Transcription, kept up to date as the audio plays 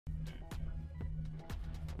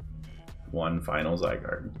One final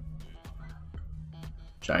Zygarde.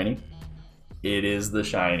 Shiny? It is the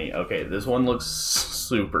shiny. Okay, this one looks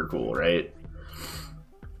super cool, right?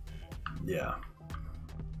 Yeah.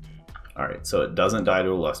 Alright, so it doesn't die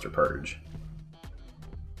to a Luster Purge.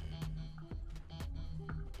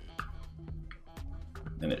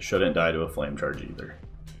 And it shouldn't die to a Flame Charge either.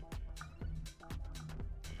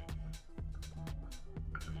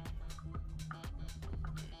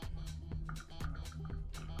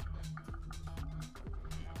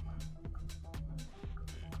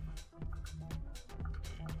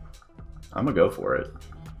 I'm gonna go for it.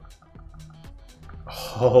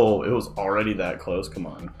 Oh, it was already that close. Come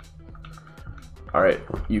on. Alright,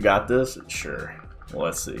 you got this? Sure. Well,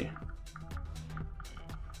 let's see.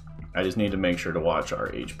 I just need to make sure to watch our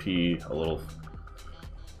HP a little.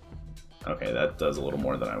 Okay, that does a little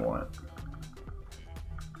more than I want.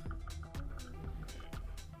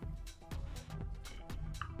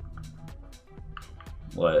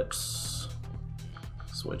 Let's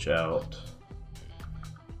switch out.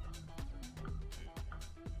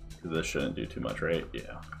 This shouldn't do too much, right?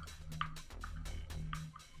 Yeah.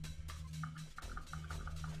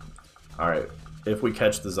 Alright, if we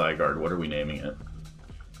catch the Zygarde, what are we naming it?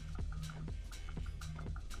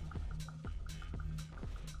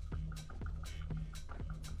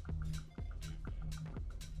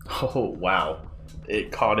 Oh, wow.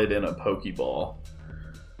 It caught it in a Pokeball.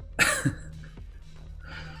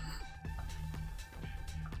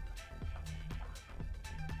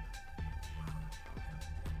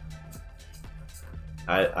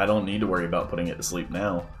 I don't need to worry about putting it to sleep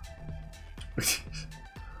now.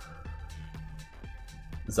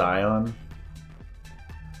 Zion?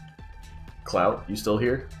 Clout, you still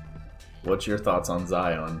here? What's your thoughts on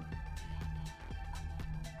Zion?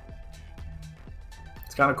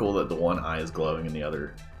 It's kind of cool that the one eye is glowing and the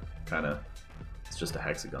other kind of, it's just a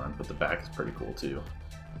hexagon, but the back is pretty cool too.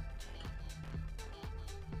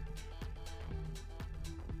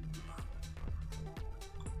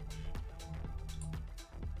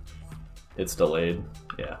 It's delayed,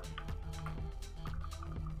 yeah.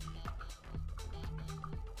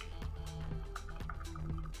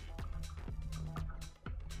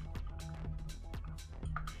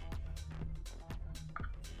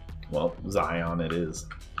 Well, Zion it is.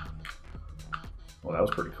 Well, that was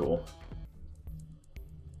pretty cool.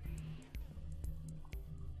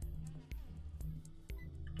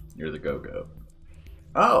 You're the Go-Go.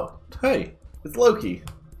 Oh, hey, it's Loki.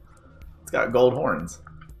 It's got gold horns.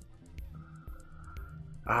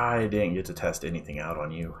 I didn't get to test anything out on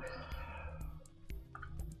you. I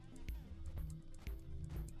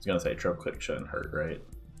was gonna say triple click shouldn't hurt, right?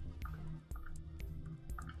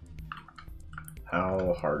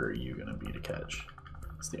 How hard are you gonna be to catch?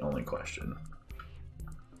 That's the only question.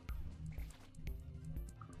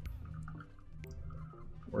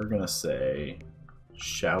 We're gonna say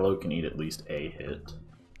Shallow can eat at least a hit.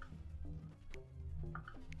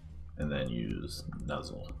 And then use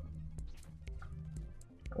Nuzzle.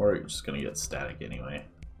 Or you're just gonna get static anyway.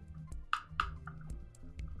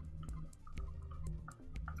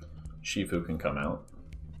 Shifu can come out.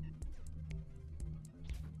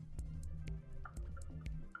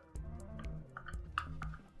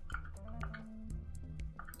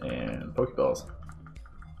 And Pokeballs.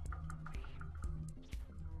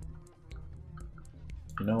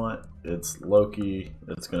 You know what? It's Loki.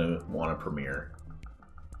 It's gonna want to premiere.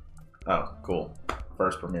 Oh, cool.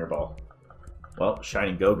 First premiere ball. Well,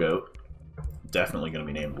 Shiny Go-Goat. Definitely gonna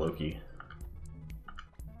be named Loki.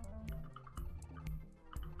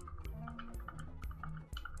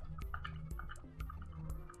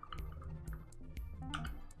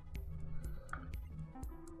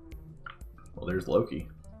 Well, there's Loki.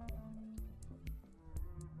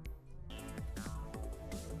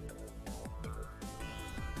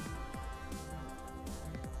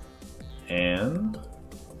 And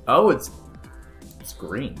oh, it's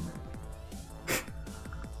green.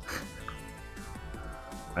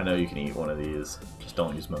 I know you can eat one of these, just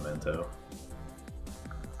don't use Memento.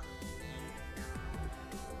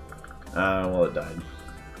 Well, it died.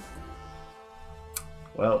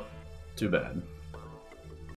 Well, too bad.